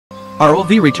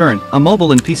ROV Return, a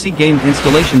mobile and PC game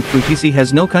installation through PC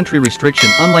has no country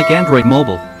restriction. Unlike Android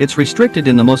mobile, it's restricted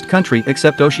in the most country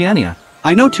except Oceania.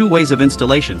 I know two ways of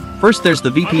installation. First there's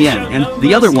the VPN and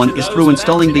the other one is through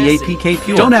installing the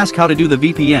APKPure. Don't ask how to do the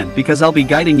VPN because I'll be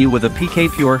guiding you with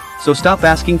APKPure, so stop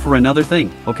asking for another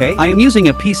thing, okay? I am using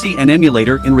a PC and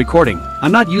emulator in recording.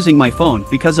 I'm not using my phone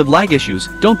because of lag issues.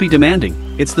 Don't be demanding.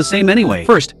 It's the same anyway.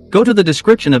 First, go to the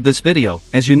description of this video.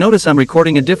 As you notice, I'm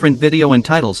recording a different video and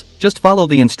titles. Just follow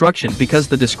the instruction because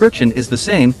the description is the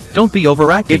same. Don't be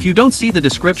overacting. If you don't see the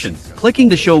description, clicking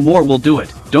to show more will do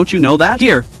it. Don't you know that?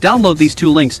 Here, download these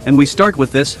two links and we start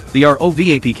with this, the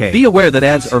ROV APK. Be aware that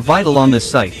ads are vital on this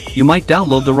site. You might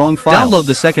download the wrong file. Download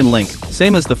the second link,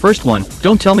 same as the first one.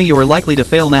 Don't tell me you are likely to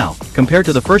fail now. Compared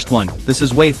to the first one, this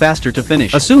is way faster to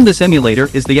finish. Assume this emulator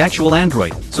is the actual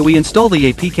Android, so we install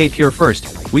the APKPure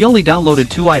first. We only downloaded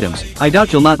 2 items. I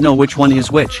doubt you'll not know which one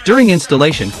is which. During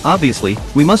installation, obviously,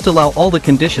 we must allow all the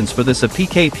conditions for this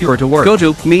APKPure to work. Go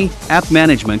to Me, App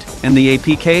Management, and the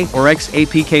APK or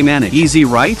XAPK Manage. Easy,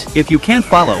 right? If you can't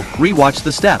follow, re-watch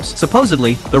the steps.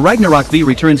 Supposedly, the Ragnarok V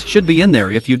Returns should be in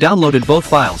there if you downloaded both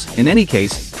files. In any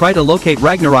case, try to locate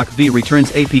Ragnarok V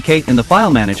Returns APK in the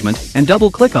file management and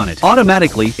double-click on it.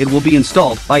 Automatically, it will be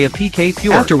installed by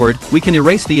APKPure. Afterward, we can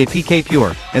erase the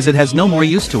APKPure, as it has no more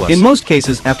use to us. In most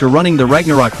cases, after running the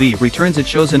Ragnarok V Returns it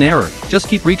shows an error. Just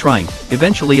keep retrying.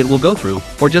 Eventually it will go through,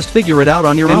 or just figure it out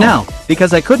on your own. And now,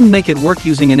 because I couldn't make it work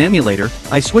using an emulator,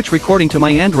 I switched recording to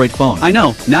my Android phone. I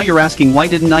know, now you're asking why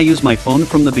didn't I use my phone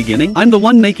from the beginning? I'm the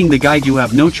one making the guide, you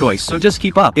have no choice, so just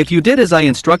keep up. If you did as I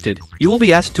instructed, you will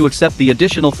be asked to accept the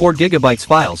additional 4 GB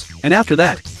files, and after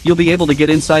that, you'll be able to get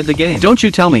inside the game. Don't you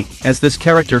tell me, as this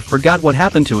character forgot what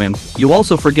happened to him, you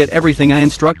also forget everything I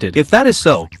instructed. If that is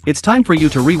so, it's time for you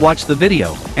to re-watch the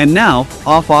video. And now,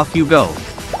 off you go.